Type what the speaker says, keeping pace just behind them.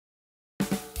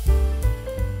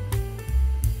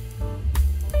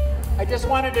just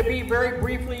wanted to be very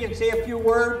briefly and say a few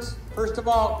words. First of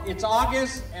all, it's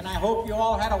August, and I hope you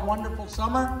all had a wonderful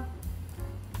summer.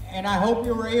 And I hope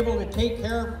you were able to take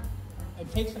care and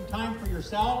take some time for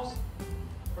yourselves,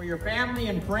 for your family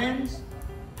and friends,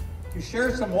 to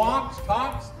share some walks,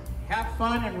 talks, have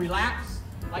fun, and relax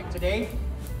like today.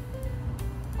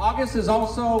 August is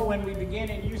also when we begin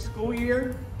a new school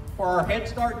year for our Head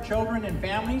Start children and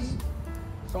families.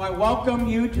 So I welcome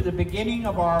you to the beginning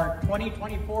of our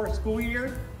 2024 school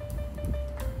year.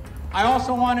 I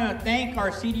also want to thank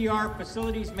our CDR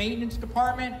Facilities Maintenance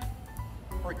Department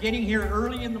for getting here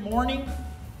early in the morning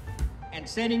and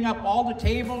setting up all the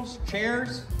tables,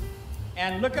 chairs,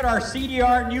 and look at our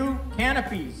CDR new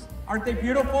canopies. Aren't they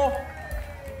beautiful?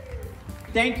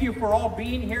 Thank you for all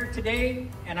being here today,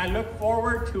 and I look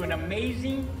forward to an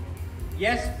amazing,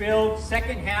 yes-filled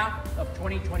second half of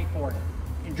 2024.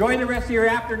 Enjoy the rest of your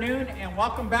afternoon, and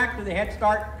welcome back to the Head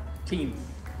Start team.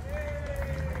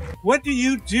 What do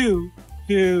you do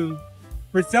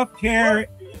for self-care,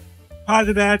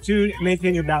 positive attitude, and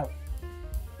maintain your balance?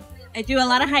 I do a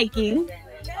lot of hiking.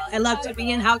 I love to be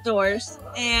in outdoors,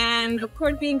 and of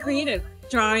course being creative,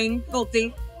 drawing,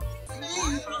 sculpting.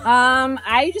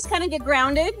 I just kind of get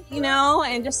grounded, you know,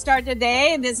 and just start the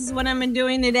day. This is what I'm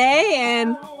doing today,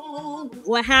 and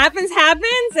what happens,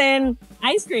 happens, and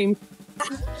ice cream.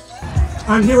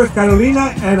 I'm here with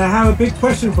Carolina, and I have a big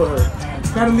question for her.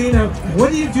 Carolina,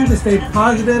 what do you do to stay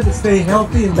positive, to stay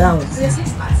healthy and balanced?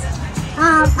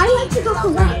 I like to go for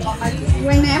walks.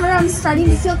 Whenever I'm starting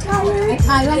to feel tired,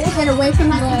 I like to get away from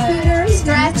my computer,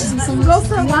 stretch, go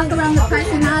for a walk around the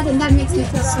parking lot, and that makes me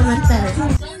feel so much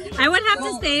better. I would have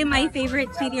to say my favorite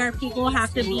CDR people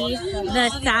have to be the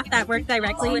staff that work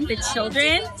directly with the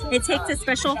children. It takes a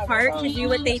special heart to do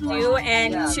what they do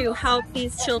and to help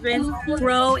these children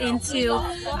grow into,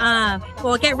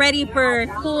 well, get ready for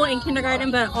school and kindergarten,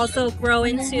 but also grow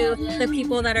into the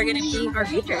people that are going to be our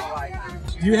future.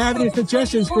 Do you have any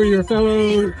suggestions for your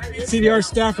fellow CDR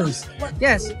staffers?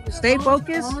 Yes, stay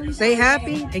focused, stay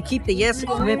happy, and keep the yes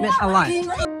commitment alive.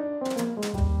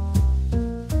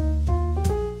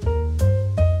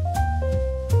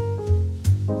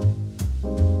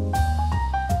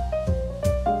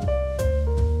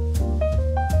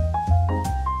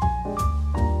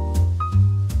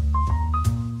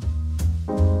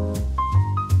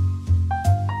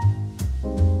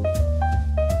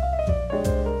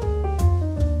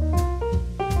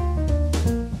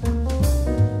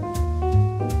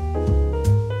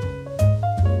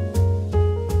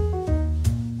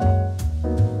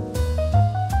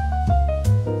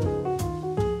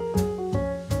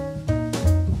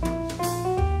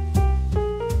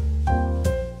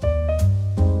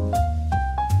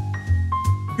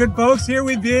 Good folks, here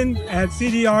we've been at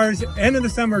CDR's end of the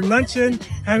summer luncheon,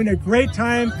 having a great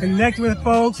time connecting with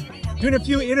folks, doing a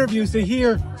few interviews to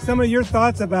hear some of your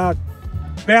thoughts about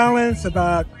balance,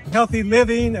 about healthy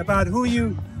living, about who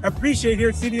you appreciate here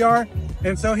at CDR.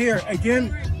 And so here,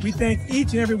 again, we thank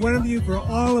each and every one of you for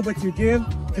all of what you give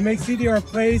to make CDR a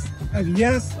place of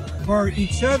yes for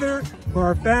each other, for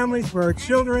our families, for our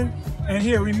children. And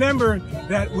here, remember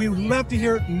that we would love to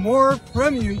hear more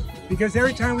from you, because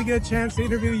every time we get a chance to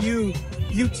interview you,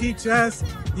 you teach us,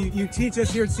 you teach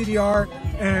us here at CDR,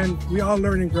 and we all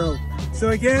learn and grow. So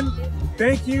again,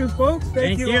 thank you, folks.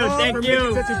 Thank you all for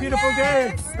making such a beautiful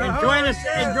day.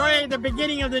 Enjoy the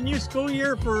beginning of the new school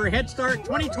year for Head Start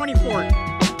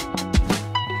 2024.